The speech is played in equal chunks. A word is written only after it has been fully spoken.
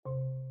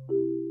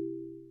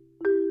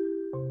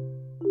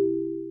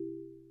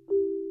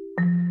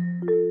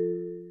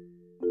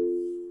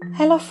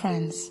Hello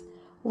friends,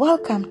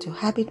 welcome to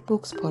Habit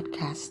Books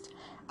Podcast.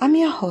 I'm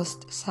your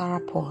host, Sarah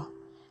Paul.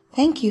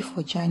 Thank you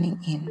for joining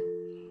in.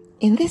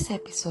 In this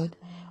episode,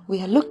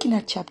 we are looking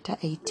at Chapter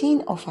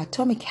 18 of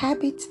Atomic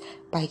Habits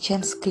by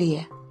James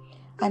Clear,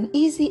 an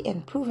easy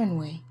and proven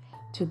way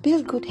to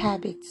build good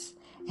habits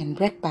and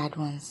break bad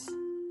ones.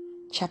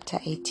 Chapter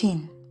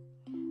 18,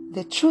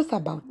 The Truth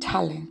About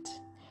Talent,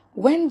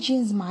 When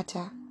Genes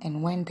Matter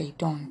and When They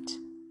Don't.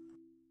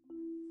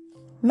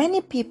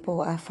 Many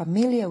people are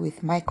familiar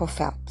with Michael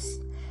Phelps,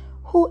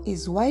 who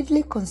is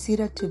widely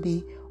considered to be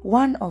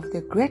one of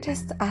the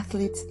greatest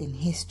athletes in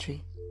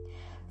history.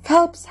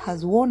 Phelps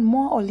has won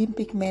more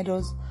Olympic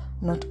medals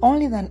not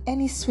only than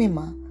any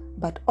swimmer,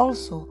 but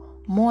also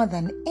more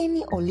than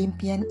any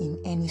Olympian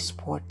in any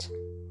sport.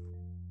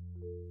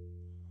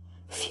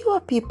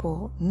 Fewer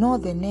people know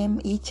the name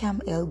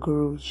Hicham El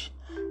Guerrouj,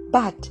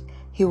 but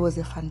he was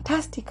a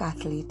fantastic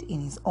athlete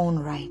in his own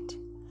right.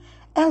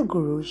 El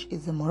Guerrouj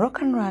is a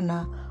Moroccan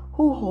runner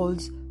who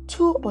holds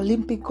 2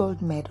 Olympic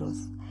gold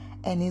medals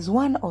and is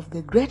one of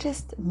the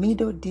greatest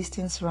middle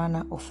distance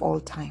runner of all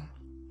time.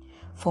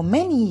 For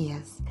many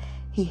years,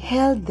 he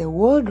held the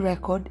world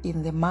record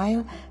in the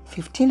mile,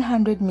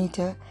 1500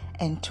 meter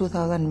and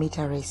 2000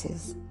 meter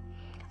races.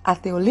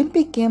 At the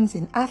Olympic Games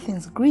in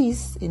Athens,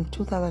 Greece in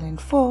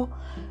 2004,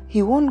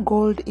 he won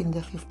gold in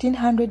the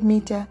 1500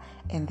 meter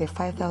and the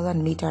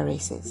 5000 meter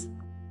races.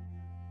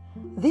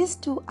 These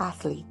two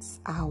athletes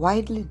are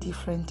widely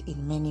different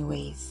in many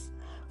ways.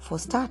 For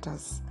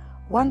starters,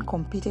 one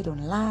competed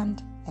on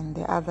land and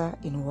the other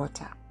in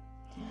water.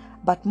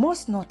 But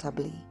most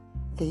notably,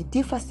 they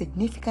differ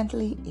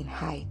significantly in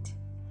height.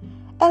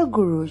 El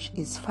Guerrouj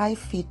is 5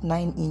 feet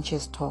 9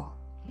 inches tall.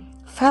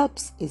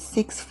 Phelps is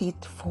 6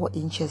 feet 4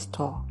 inches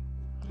tall.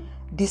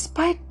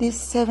 Despite this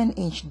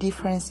 7-inch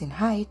difference in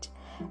height,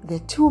 the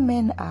two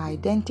men are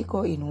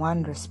identical in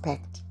one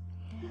respect.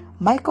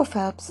 Michael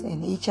Phelps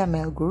and Hicham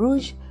El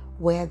Guerrouj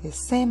wear the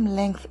same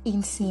length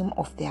inseam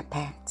of their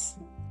pants.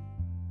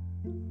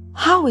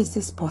 How is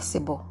this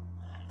possible?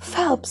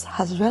 Phelps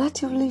has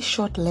relatively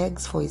short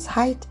legs for his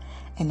height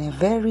and a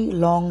very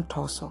long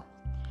torso,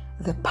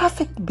 the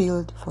perfect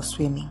build for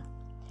swimming.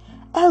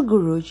 El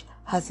Guerrouj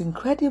has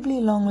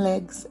incredibly long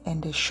legs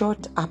and a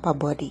short upper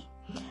body,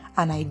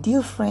 an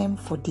ideal frame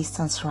for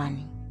distance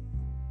running.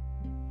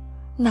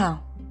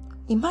 Now,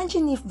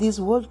 imagine if these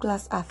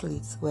world-class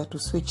athletes were to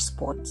switch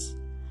sports.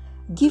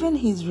 Given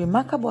his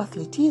remarkable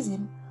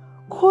athleticism,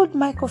 could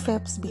Michael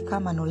Phelps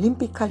become an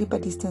Olympic caliber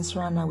distance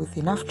runner with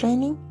enough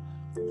training?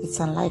 It's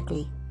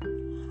unlikely.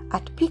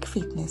 At peak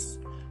fitness,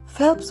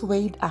 Phelps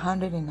weighed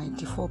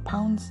 194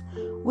 pounds,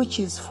 which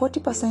is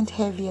 40%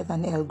 heavier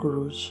than El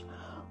Guerrouj,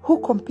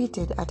 who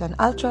competed at an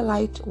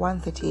ultralight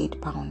 138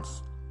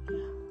 pounds.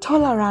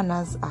 Taller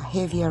runners are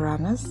heavier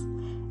runners,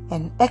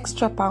 and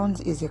extra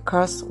pounds is a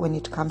curse when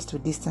it comes to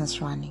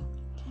distance running.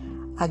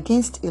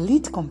 Against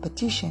elite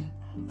competition,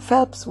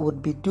 Phelps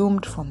would be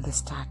doomed from the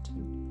start.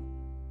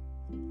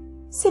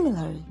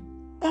 Similarly,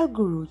 El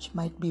Guerrouj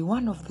might be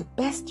one of the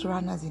best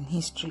runners in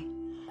history,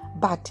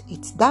 but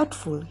it's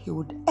doubtful he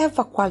would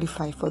ever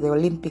qualify for the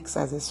Olympics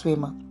as a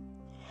swimmer.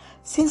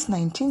 Since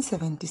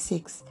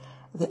 1976,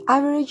 the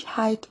average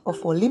height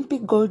of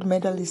Olympic gold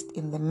medalist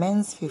in the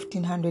men's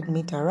 1500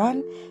 meter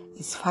run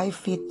is 5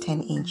 feet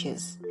 10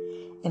 inches.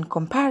 In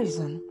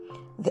comparison,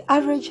 the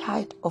average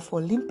height of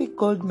Olympic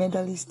gold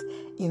medalist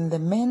in the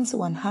men's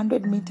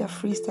 100 meter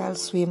freestyle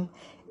swim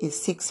is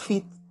 6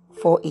 feet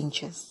 4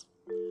 inches.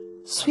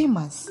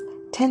 Swimmers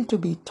tend to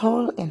be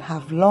tall and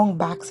have long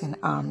backs and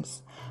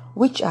arms,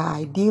 which are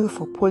ideal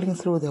for pulling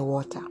through the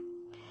water.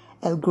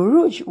 El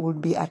Guerrouj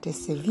would be at a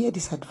severe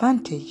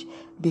disadvantage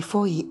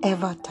before he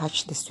ever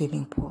touched the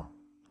swimming pool.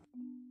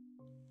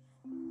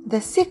 The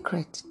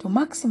secret to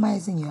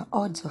maximizing your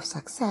odds of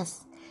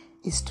success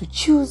is to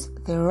choose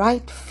the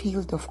right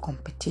field of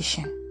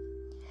competition.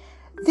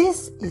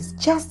 This is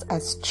just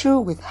as true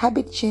with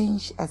habit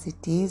change as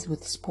it is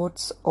with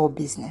sports or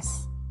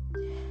business.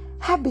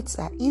 Habits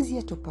are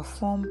easier to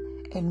perform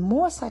and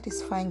more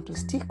satisfying to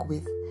stick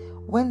with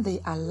when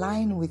they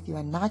align with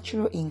your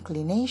natural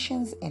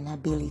inclinations and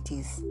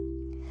abilities.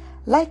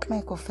 Like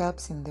Michael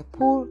Phelps in the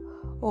pool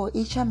or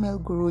Hicham El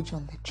Guerrouj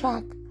on the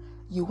track,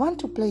 you want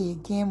to play a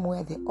game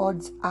where the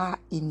odds are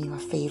in your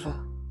favor.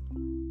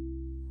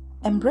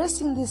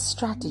 Embracing this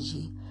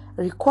strategy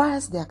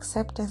requires the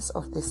acceptance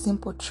of the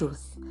simple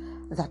truth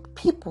that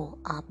people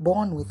are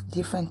born with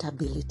different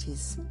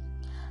abilities.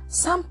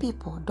 Some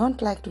people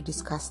don't like to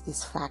discuss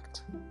this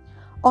fact.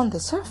 On the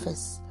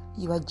surface,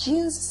 your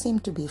genes seem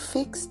to be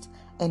fixed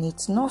and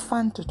it's no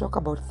fun to talk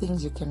about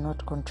things you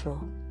cannot control.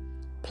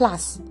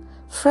 Plus,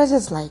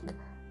 phrases like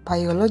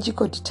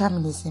biological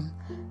determinism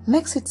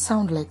makes it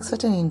sound like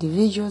certain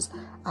individuals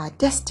are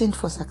destined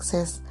for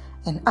success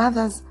and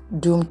others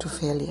doomed to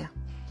failure.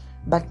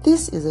 But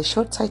this is a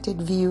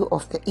short-sighted view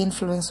of the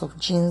influence of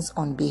genes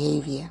on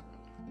behavior.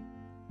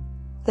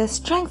 The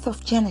strength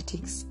of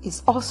genetics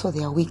is also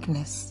their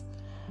weakness.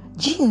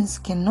 Genes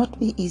cannot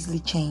be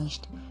easily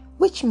changed,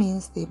 which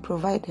means they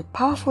provide a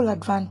powerful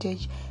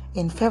advantage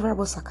in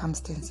favorable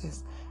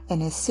circumstances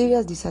and a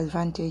serious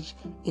disadvantage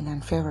in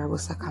unfavorable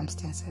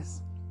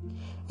circumstances.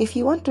 If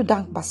you want to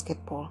dunk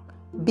basketball,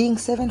 being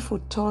 7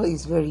 foot tall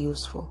is very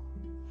useful.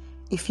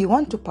 If you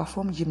want to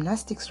perform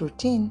gymnastics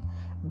routine,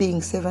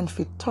 being 7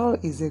 feet tall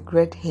is a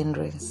great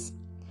hindrance.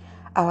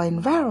 Our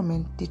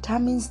environment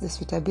determines the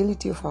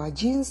suitability of our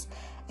genes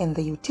and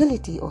the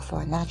utility of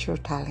our natural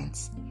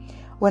talents.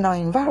 When our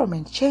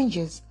environment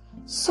changes,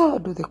 so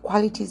do the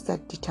qualities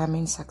that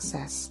determine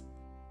success.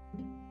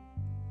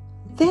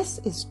 This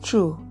is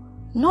true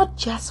not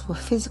just for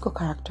physical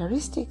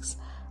characteristics,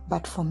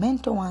 but for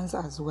mental ones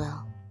as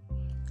well.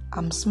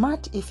 I'm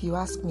smart if you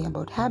ask me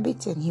about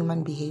habits and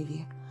human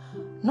behavior,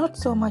 not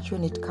so much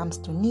when it comes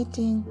to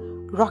knitting,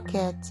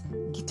 rockets,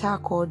 guitar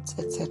chords,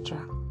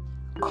 etc.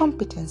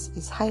 Competence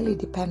is highly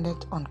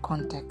dependent on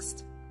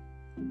context.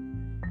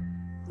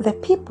 The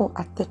people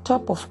at the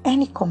top of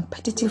any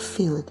competitive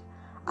field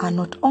are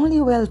not only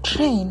well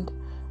trained,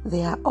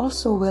 they are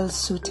also well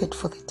suited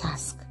for the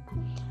task.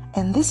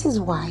 And this is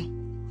why,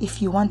 if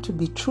you want to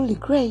be truly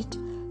great,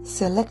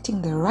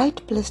 selecting the right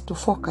place to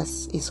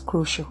focus is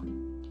crucial.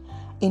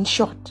 In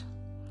short,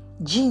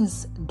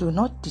 genes do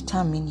not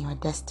determine your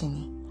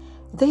destiny.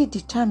 They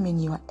determine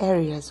your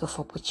areas of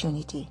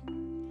opportunity.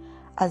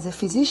 As the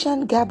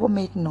physician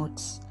Gabor-Mate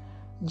notes,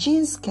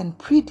 genes can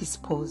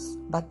predispose,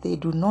 but they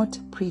do not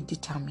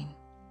predetermine.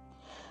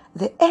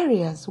 The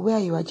areas where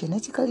you are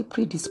genetically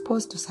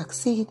predisposed to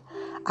succeed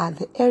are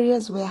the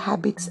areas where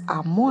habits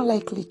are more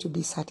likely to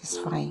be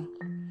satisfying.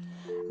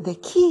 The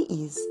key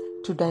is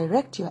to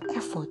direct your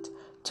effort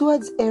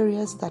towards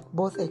areas that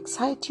both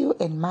excite you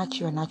and match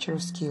your natural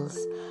skills,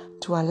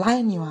 to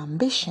align your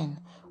ambition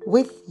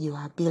with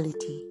your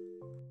ability.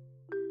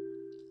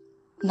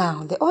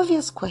 Now, the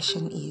obvious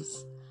question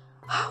is,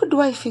 how do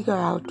I figure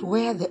out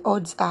where the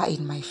odds are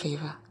in my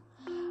favor?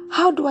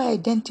 How do I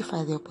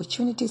identify the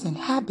opportunities and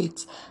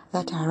habits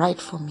that are right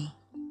for me?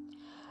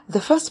 The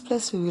first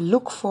place we will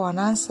look for an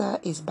answer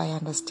is by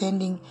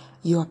understanding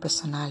your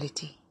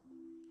personality.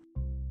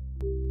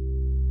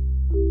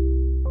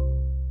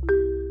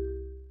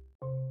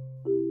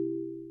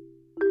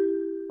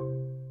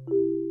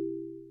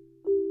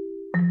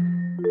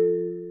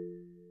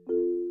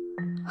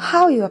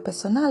 How your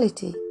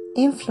personality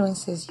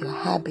influences your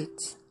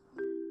habits.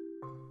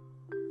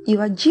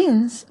 Your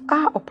genes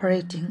are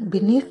operating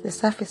beneath the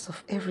surface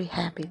of every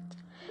habit,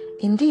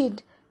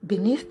 indeed,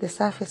 beneath the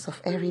surface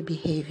of every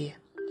behavior.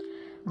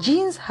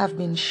 Genes have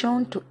been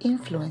shown to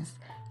influence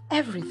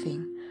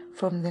everything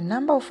from the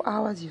number of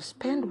hours you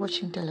spend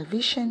watching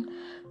television,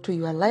 to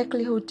your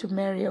likelihood to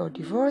marry or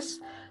divorce,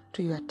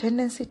 to your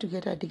tendency to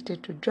get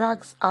addicted to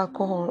drugs,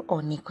 alcohol,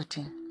 or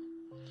nicotine.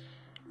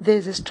 There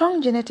is a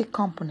strong genetic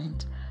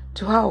component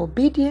to how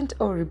obedient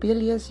or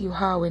rebellious you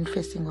are when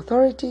facing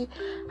authority,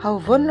 how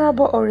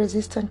vulnerable or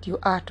resistant you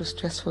are to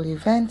stressful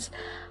events,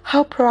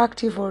 how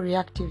proactive or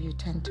reactive you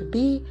tend to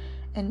be,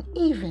 and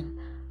even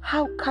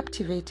how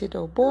captivated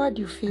or bored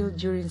you feel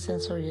during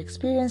sensory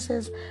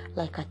experiences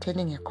like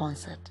attending a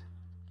concert.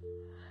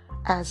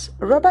 As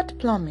Robert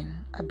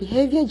Plomin, a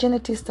behavior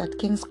genetist at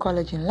King's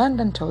College in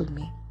London, told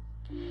me,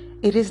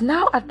 it is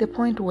now at the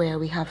point where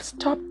we have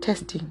stopped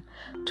testing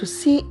to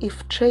see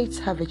if traits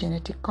have a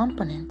genetic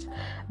component,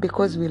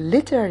 because we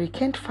literally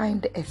can't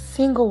find a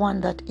single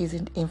one that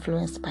isn't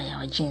influenced by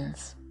our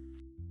genes.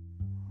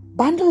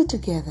 Bundled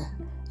together,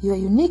 your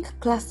unique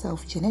cluster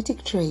of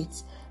genetic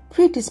traits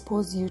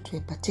predispose you to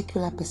a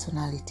particular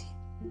personality.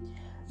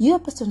 Your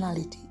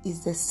personality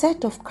is the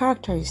set of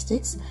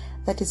characteristics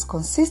that is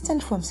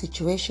consistent from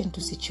situation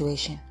to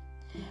situation.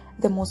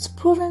 The most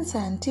proven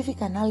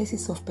scientific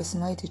analysis of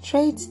personality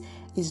traits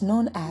is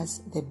known as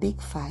the Big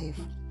Five,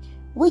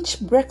 which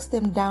breaks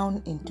them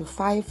down into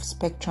 5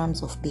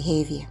 spectrums of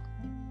behavior.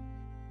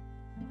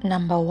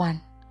 Number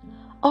 1,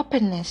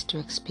 openness to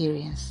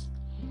experience.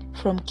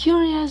 From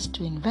curious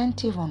to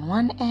inventive on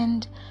one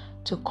end,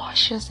 to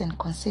cautious and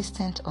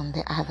consistent on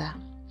the other.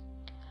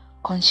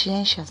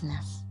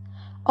 Conscientiousness,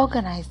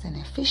 organized and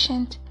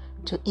efficient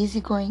to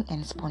easygoing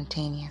and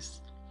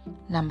spontaneous.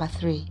 Number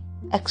 3,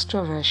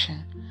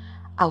 extroversion,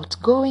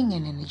 outgoing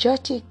and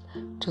energetic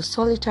to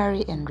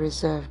solitary and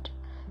reserved.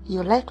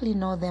 You likely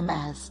know them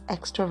as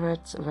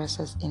extroverts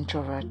versus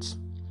introverts.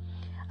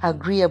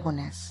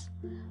 Agreeableness,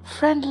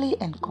 friendly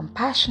and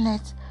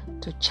compassionate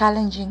to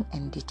challenging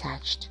and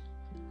detached.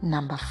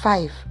 Number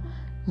 5,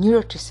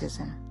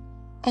 neuroticism,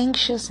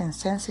 anxious and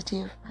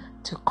sensitive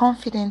to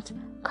confident,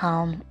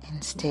 calm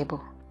and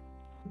stable.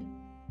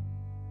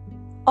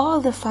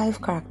 All the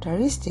 5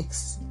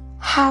 characteristics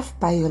have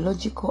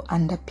biological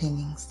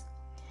underpinnings.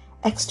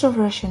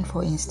 Extroversion,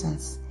 for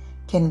instance,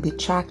 can be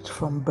tracked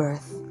from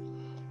birth.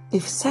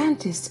 If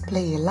scientists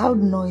play a loud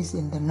noise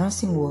in the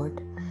nursing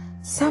ward,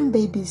 some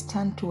babies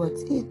turn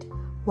towards it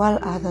while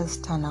others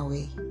turn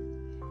away.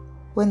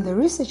 When the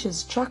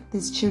researchers tracked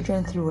these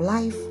children through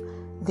life,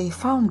 they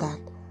found that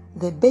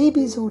the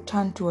babies who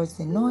turned towards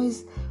the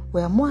noise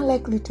were more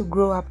likely to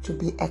grow up to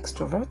be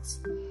extroverts.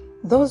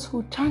 Those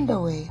who turned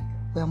away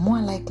were more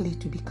likely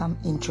to become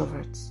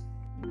introverts.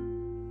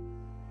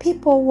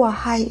 People who are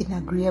high in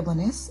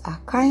agreeableness are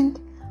kind,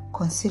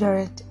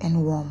 considerate,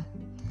 and warm.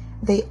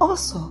 They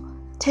also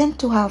tend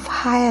to have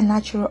higher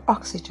natural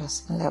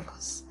oxytocin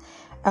levels,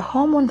 a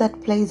hormone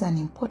that plays an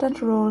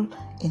important role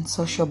in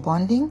social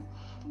bonding,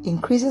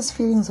 increases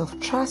feelings of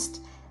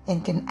trust,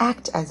 and can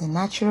act as a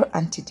natural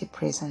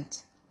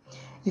antidepressant.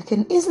 You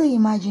can easily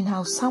imagine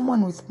how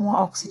someone with more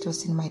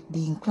oxytocin might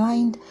be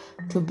inclined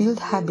to build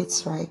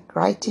habits like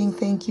writing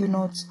thank you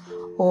notes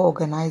or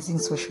organizing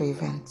social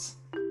events.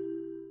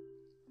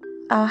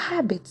 Our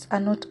habits are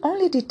not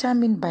only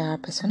determined by our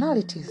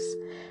personalities,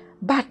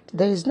 but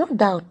there is no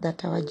doubt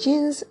that our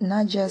genes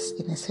nudge us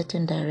in a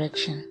certain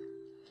direction.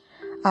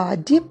 Our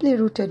deeply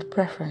rooted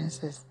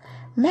preferences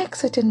make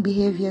certain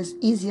behaviors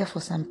easier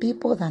for some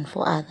people than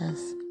for others.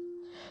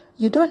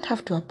 You don't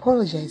have to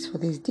apologize for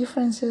these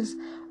differences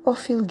or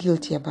feel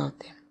guilty about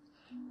them,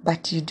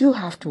 but you do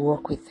have to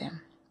work with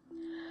them.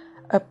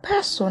 A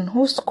person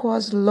who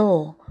scores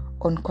low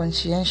on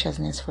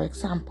conscientiousness, for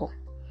example,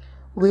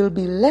 will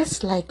be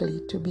less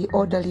likely to be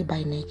orderly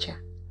by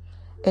nature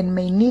and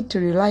may need to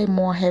rely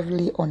more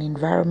heavily on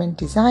environment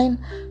design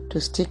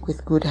to stick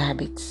with good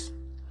habits.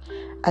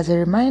 As a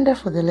reminder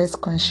for the less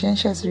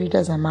conscientious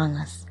readers among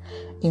us,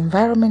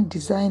 environment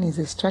design is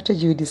a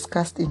strategy we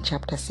discussed in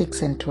chapter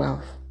 6 and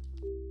 12.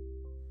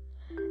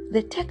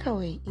 The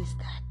takeaway is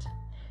that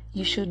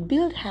you should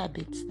build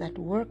habits that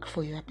work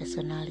for your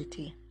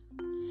personality.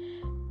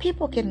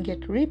 People can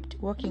get ripped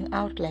working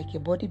out like a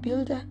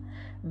bodybuilder,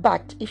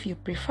 but if you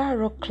prefer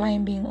rock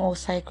climbing or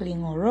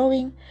cycling or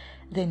rowing,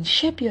 then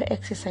shape your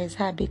exercise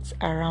habits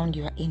around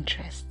your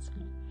interests.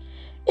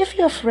 If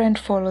your friend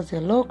follows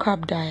a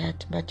low-carb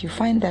diet but you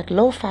find that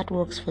low-fat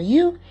works for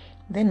you,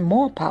 then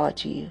more power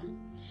to you.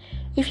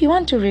 If you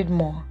want to read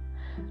more,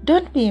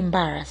 don't be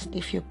embarrassed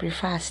if you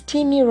prefer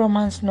steamy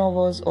romance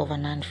novels over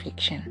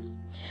nonfiction.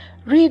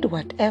 Read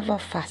whatever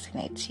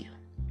fascinates you.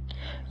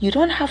 You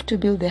don't have to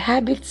build the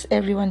habits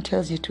everyone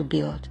tells you to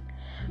build.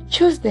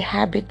 Choose the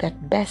habit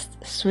that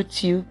best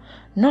suits you,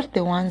 not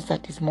the ones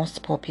that is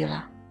most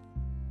popular.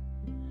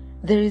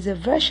 There is a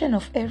version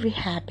of every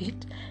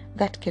habit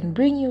that can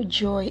bring you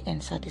joy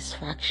and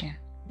satisfaction.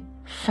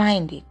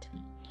 Find it.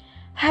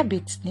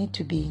 Habits need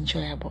to be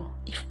enjoyable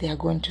if they are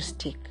going to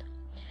stick.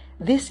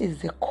 This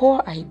is the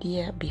core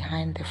idea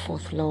behind the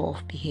fourth law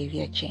of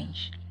behavior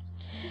change.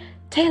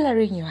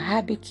 Tailoring your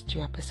habits to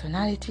your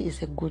personality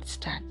is a good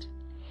start,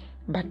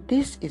 but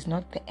this is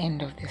not the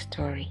end of the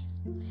story.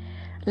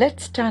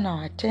 Let's turn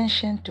our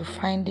attention to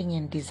finding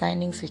and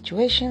designing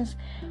situations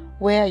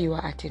where you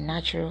are at a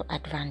natural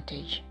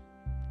advantage.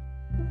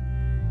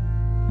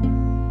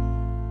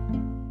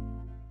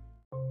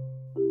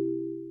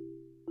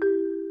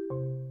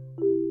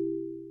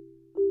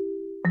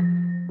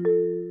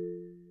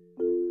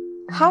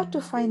 How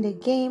to find a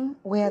game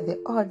where the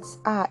odds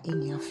are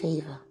in your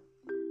favor.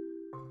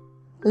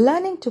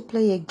 Learning to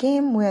play a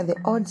game where the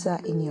odds are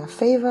in your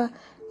favor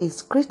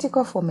is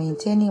critical for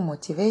maintaining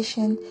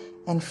motivation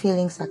and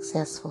feeling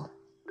successful.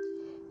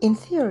 In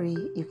theory,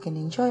 you can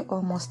enjoy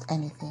almost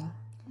anything.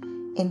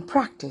 In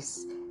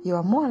practice, you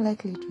are more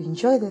likely to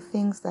enjoy the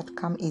things that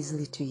come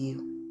easily to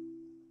you.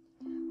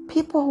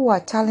 People who are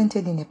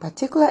talented in a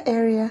particular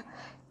area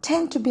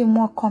tend to be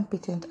more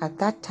competent at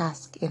that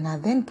task and are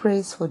then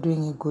praised for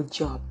doing a good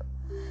job.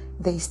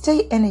 They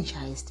stay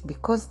energized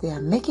because they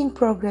are making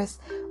progress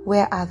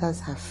where others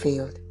have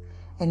failed,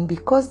 and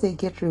because they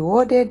get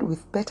rewarded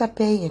with better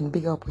pay and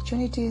bigger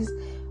opportunities,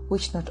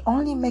 which not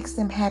only makes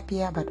them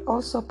happier but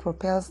also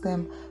propels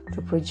them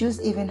to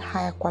produce even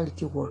higher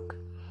quality work.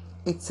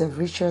 It's a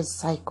virtuous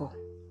cycle.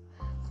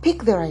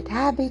 Pick the right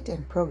habit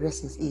and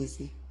progress is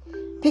easy.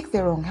 Pick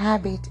the wrong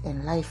habit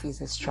and life is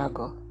a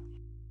struggle.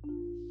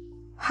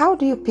 How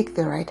do you pick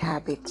the right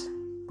habit?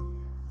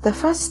 The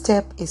first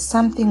step is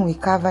something we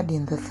covered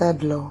in the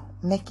third law: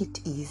 make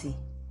it easy.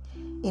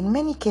 In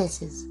many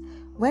cases,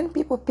 when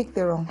people pick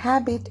the wrong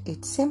habit,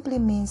 it simply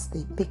means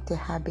they picked a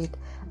habit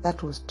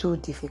that was too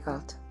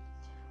difficult.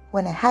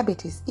 When a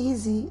habit is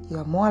easy, you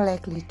are more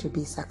likely to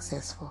be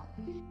successful.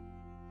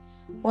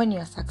 When you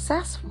are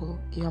successful,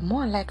 you are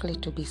more likely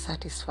to be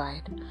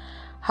satisfied.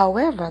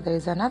 However, there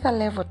is another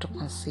level to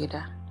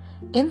consider.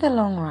 In the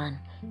long run,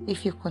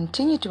 if you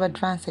continue to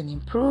advance and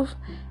improve,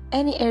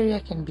 any area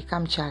can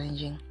become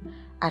challenging.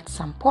 At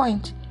some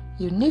point,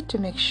 you need to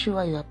make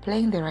sure you are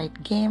playing the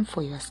right game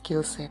for your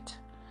skill set.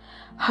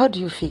 How do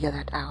you figure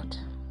that out?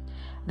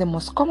 The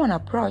most common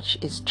approach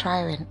is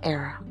trial and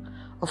error.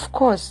 Of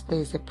course, there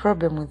is a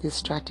problem with this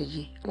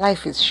strategy.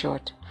 Life is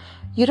short.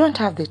 You don't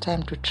have the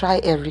time to try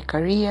every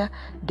career,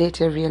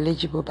 date every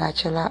eligible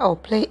bachelor, or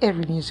play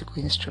every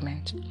musical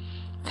instrument.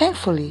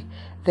 Thankfully,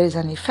 there is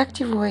an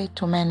effective way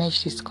to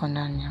manage this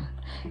conundrum,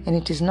 and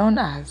it is known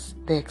as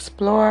the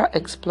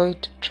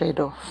explore-exploit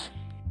trade-off.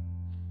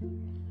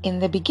 In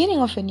the beginning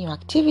of a new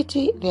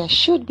activity, there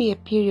should be a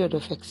period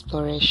of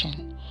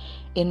exploration.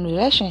 In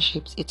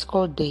relationships, it's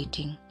called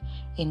dating.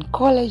 In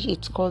college,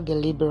 it's called the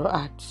liberal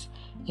arts.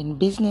 In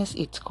business,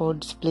 it's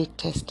called split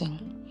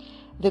testing.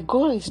 The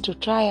goal is to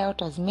try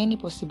out as many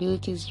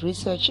possibilities,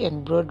 research a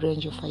broad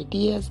range of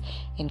ideas,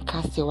 and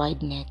cast a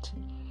wide net.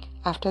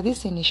 After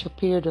this initial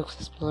period of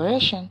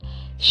exploration,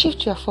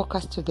 shift your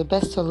focus to the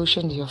best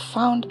solutions you've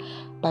found,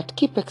 but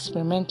keep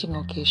experimenting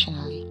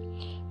occasionally.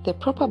 The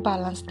proper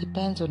balance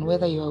depends on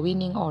whether you are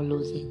winning or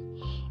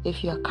losing.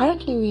 If you are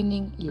currently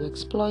winning, you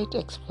exploit.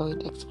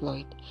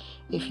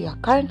 If you are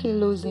currently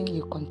losing,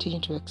 you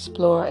continue to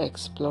explore.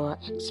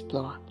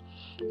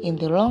 In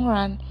the long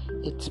run,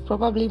 it's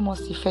probably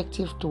most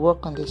effective to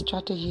work on the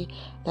strategy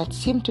that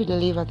seems to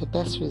deliver the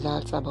best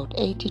results about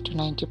 80 to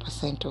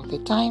 90% of the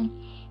time,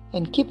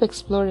 and keep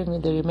exploring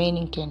with the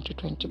remaining 10 to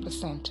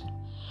 20%.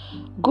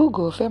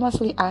 Google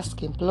famously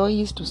asked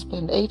employees to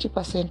spend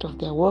 80% of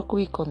their work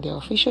week on their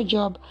official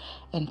job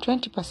and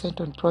 20%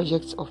 on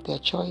projects of their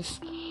choice,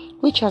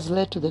 which has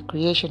led to the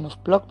creation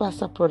of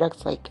blockbuster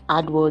products like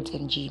AdWords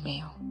and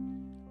Gmail.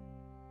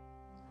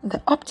 The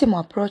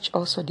optimal approach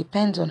also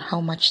depends on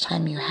how much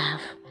time you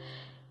have.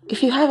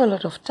 If you have a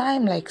lot of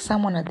time, like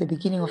someone at the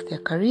beginning of their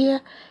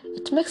career,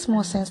 it makes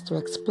more sense to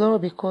explore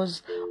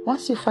because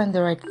once you find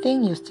the right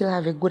thing, you still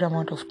have a good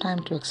amount of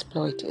time to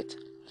exploit it.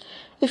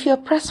 If you're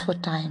pressed for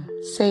time,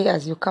 say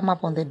as you come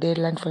up on the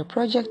deadline for a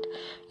project,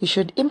 you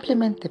should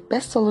implement the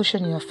best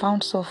solution you have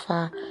found so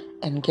far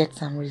and get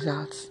some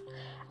results.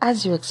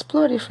 As you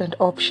explore different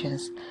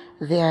options,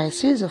 there are a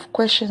series of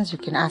questions you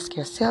can ask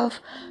yourself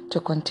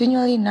to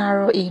continually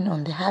narrow in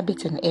on the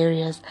habits and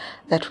areas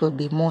that will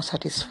be more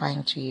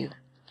satisfying to you.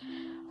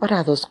 What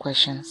are those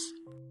questions?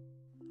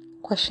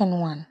 Question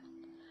 1.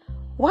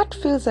 What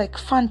feels like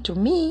fun to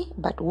me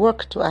but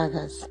work to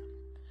others?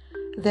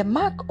 The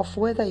mark of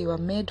whether you are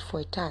made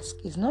for a task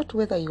is not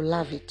whether you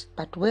love it,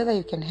 but whether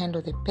you can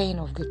handle the pain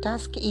of the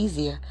task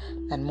easier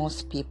than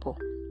most people.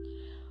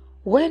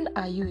 When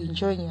are you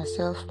enjoying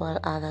yourself while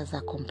others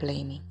are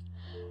complaining?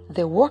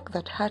 The work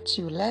that hurts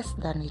you less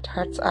than it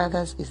hurts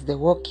others is the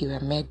work you are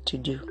made to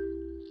do.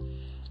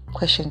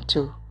 Question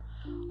 2.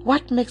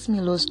 What makes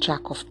me lose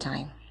track of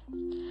time?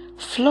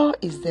 Flow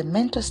is the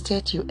mental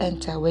state you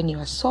enter when you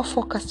are so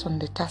focused on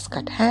the task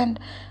at hand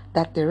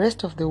that the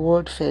rest of the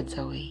world fades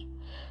away.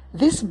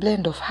 This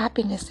blend of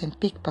happiness and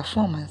peak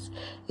performance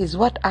is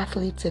what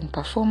athletes and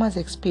performers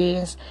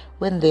experience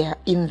when they are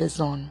in the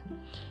zone.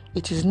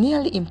 It is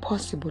nearly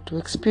impossible to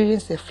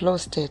experience a flow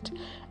state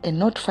and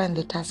not find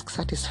the task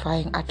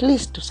satisfying, at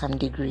least to some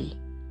degree.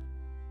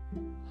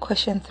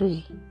 Question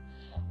 3.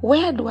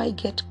 Where do I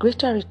get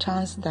greater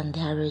returns than the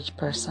average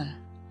person?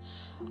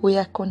 We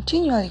are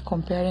continually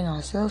comparing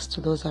ourselves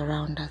to those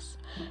around us,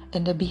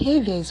 and the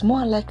behavior is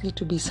more likely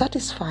to be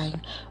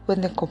satisfying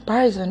when the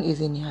comparison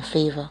is in your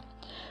favor.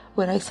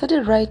 When I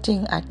started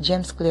writing at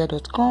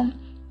jamesclear.com,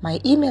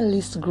 my email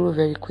list grew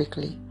very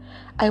quickly.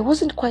 I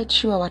wasn't quite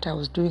sure what I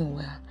was doing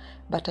well,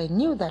 but I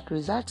knew that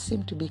results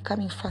seemed to be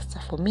coming faster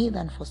for me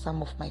than for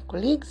some of my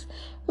colleagues,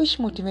 which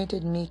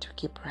motivated me to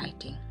keep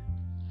writing.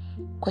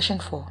 Question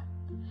 4.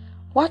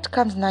 What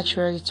comes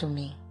naturally to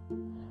me?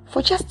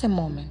 For just a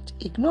moment,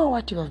 ignore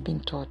what you have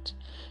been taught.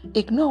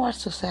 Ignore what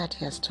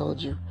society has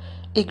told you.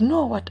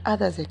 Ignore what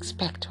others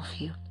expect of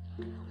you.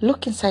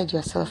 Look inside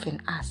yourself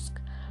and ask,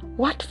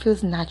 what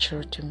feels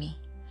natural to me?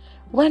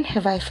 When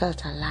have I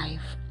felt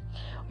alive?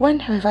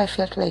 When have I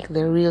felt like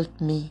the real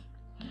me?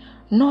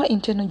 No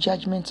internal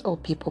judgments or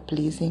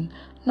people-pleasing,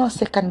 no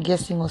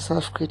second-guessing or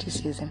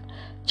self-criticism,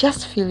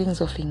 just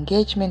feelings of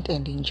engagement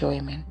and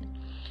enjoyment.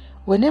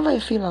 Whenever you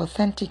feel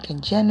authentic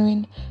and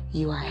genuine,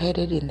 you are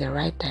headed in the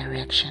right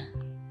direction.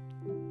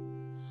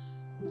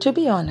 To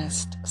be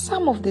honest,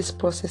 some of this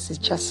process is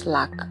just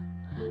luck.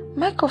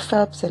 Michael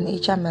Phelps and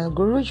Hicham El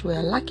Guerrouj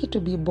were lucky to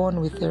be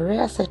born with a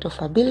rare set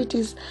of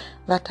abilities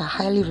that are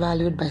highly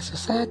valued by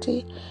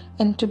society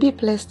and to be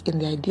placed in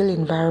the ideal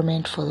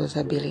environment for those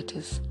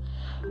abilities.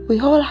 We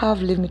all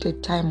have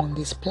limited time on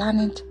this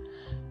planet,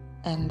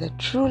 and the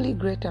truly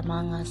great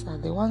among us are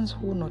the ones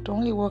who not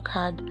only work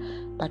hard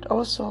but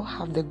also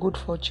have the good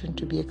fortune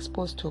to be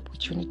exposed to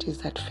opportunities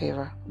that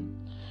favor.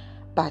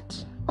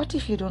 But what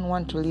if you don't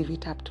want to leave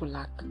it up to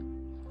luck?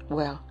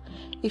 Well,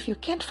 if you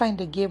can't find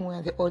a game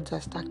where the odds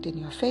are stacked in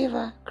your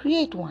favor,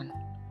 create one.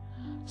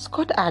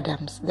 Scott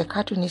Adams, the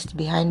cartoonist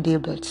behind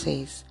Dilbert,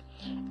 says,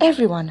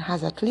 everyone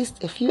has at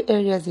least a few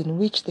areas in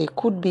which they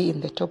could be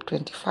in the top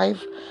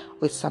 25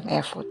 with some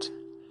effort.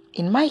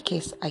 In my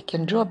case, I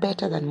can draw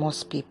better than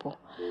most people,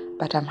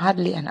 but I'm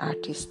hardly an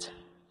artist.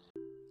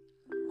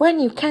 When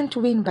you can't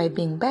win by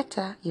being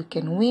better, you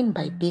can win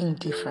by being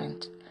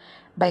different.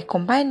 By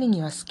combining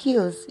your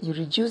skills, you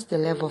reduce the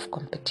level of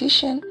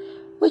competition,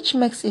 which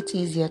makes it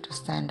easier to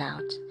stand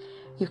out.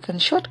 You can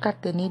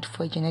shortcut the need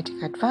for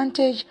genetic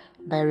advantage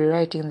by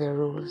rewriting the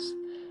rules.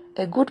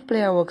 A good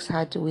player works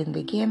hard to win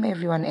the game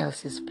everyone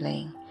else is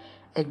playing.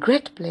 A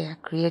great player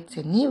creates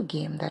a new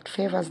game that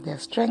favors their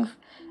strength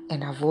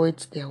and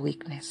avoids their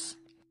weakness.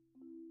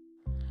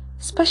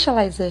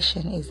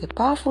 Specialization is a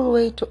powerful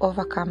way to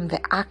overcome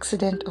the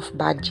accident of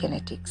bad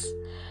genetics.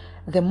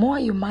 The more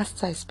you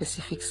master a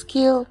specific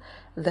skill,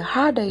 the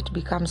harder it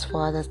becomes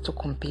for others to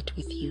compete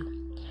with you.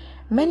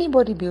 Many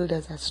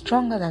bodybuilders are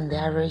stronger than the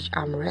average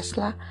arm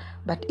wrestler,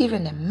 but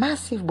even a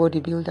massive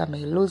bodybuilder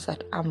may lose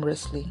at arm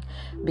wrestling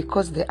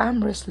because the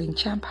arm wrestling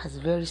champ has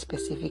very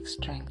specific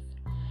strength.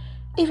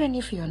 Even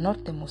if you are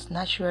not the most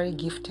naturally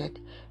gifted,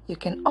 you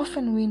can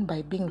often win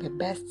by being the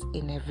best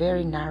in a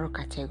very narrow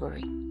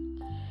category.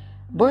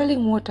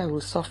 Boiling water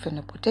will soften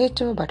a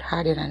potato but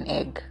harden an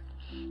egg.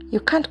 You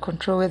can't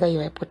control whether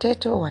you're a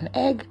potato or an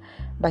egg,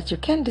 but you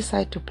can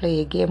decide to play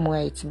a game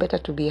where it's better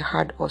to be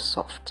hard or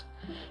soft.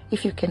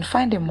 If you can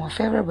find a more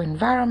favorable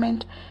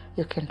environment,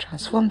 you can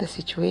transform the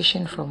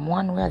situation from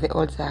one where the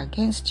odds are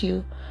against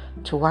you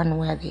to one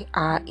where they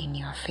are in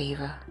your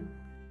favor.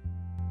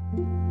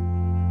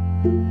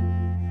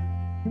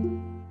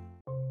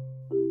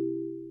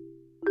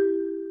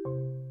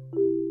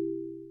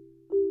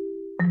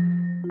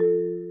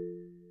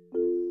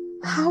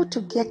 How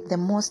to get the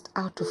most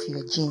out of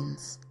your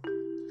genes.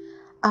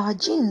 Our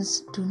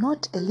genes do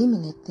not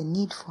eliminate the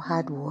need for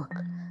hard work.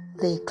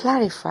 They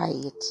clarify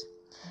it.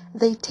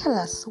 They tell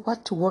us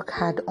what to work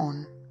hard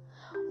on.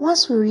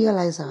 Once we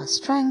realize our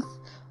strength,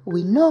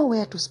 we know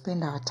where to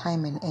spend our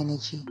time and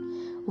energy.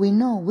 We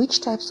know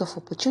which types of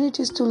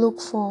opportunities to look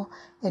for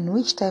and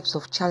which types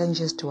of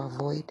challenges to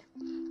avoid.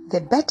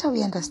 The better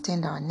we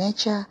understand our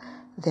nature,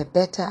 the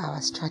better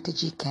our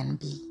strategy can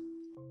be.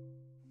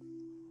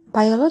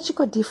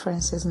 Biological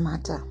differences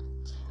matter.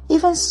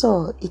 Even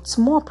so, it's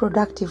more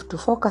productive to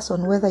focus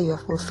on whether you are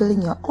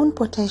fulfilling your own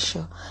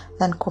potential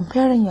than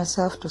comparing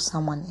yourself to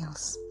someone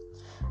else.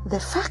 The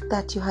fact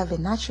that you have a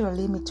natural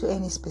limit to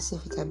any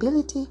specific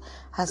ability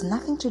has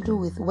nothing to do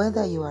with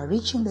whether you are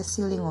reaching the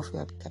ceiling of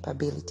your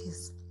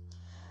capabilities.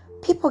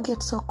 People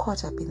get so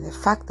caught up in the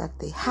fact that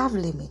they have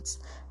limits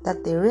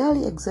that they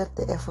rarely exert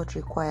the effort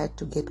required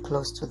to get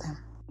close to them.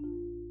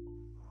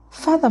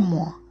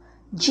 Furthermore,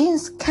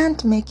 genes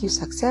can't make you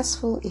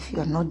successful if you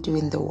are not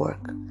doing the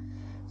work.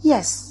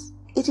 Yes,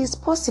 it is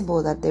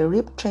possible that the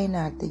ripped trainer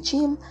at the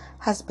gym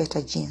has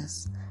better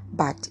genes,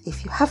 but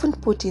if you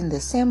haven't put in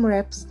the same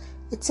reps,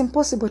 it's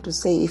impossible to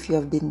say if you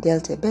have been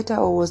dealt a better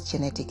or worse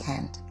genetic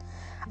hand.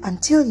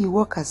 Until you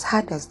work as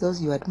hard as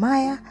those you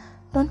admire,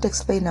 don't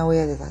explain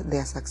away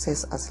their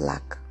success as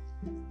luck.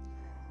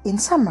 In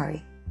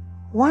summary,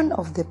 one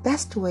of the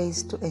best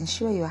ways to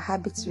ensure your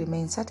habits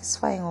remain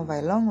satisfying over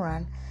a long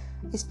run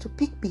is to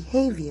pick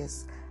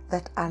behaviors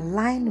that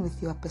align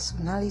with your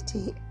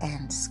personality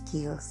and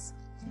skills.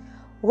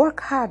 Work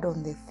hard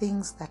on the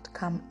things that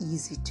come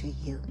easy to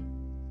you.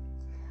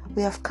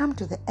 We have come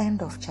to the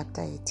end of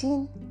chapter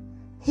 18.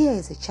 Here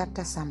is a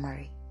chapter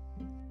summary.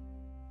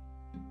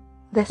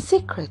 The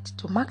secret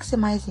to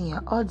maximizing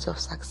your odds of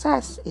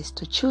success is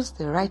to choose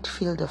the right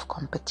field of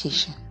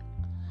competition.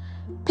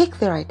 Pick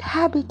the right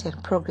habit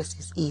and progress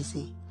is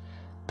easy.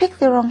 Pick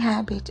the wrong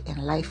habit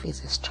and life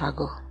is a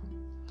struggle.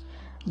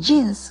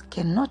 Genes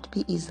cannot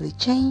be easily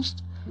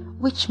changed,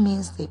 which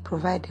means they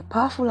provide a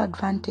powerful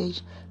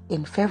advantage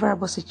in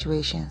favorable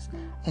situations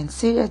and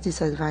serious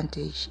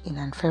disadvantage in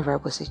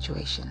unfavorable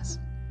situations.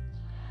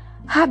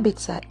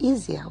 Habits are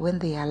easier when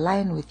they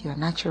align with your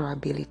natural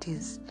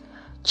abilities.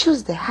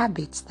 Choose the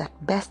habits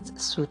that best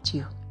suit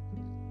you.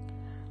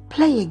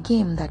 Play a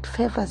game that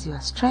favors your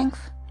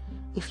strength.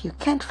 If you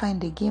can't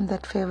find a game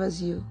that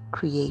favors you,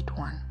 create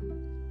one.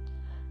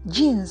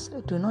 Genes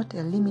do not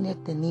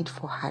eliminate the need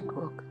for hard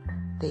work.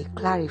 They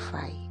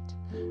clarify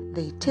it.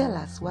 They tell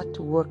us what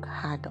to work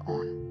hard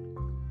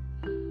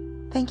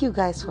on. Thank you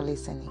guys for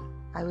listening.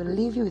 I will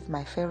leave you with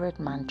my favorite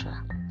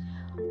mantra.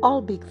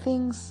 All big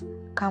things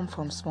come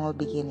from small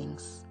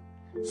beginnings.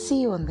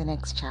 See you on the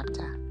next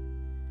chapter.